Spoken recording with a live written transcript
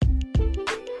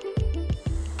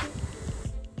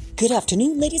Good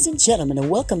afternoon, ladies and gentlemen, and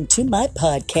welcome to my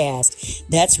podcast.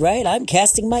 That's right, I'm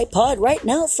casting my pod right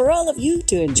now for all of you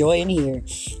to enjoy and hear.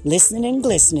 Listening and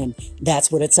glistening,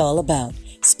 that's what it's all about.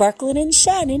 Sparkling and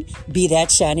shining, be that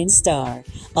shining star.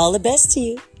 All the best to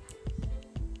you.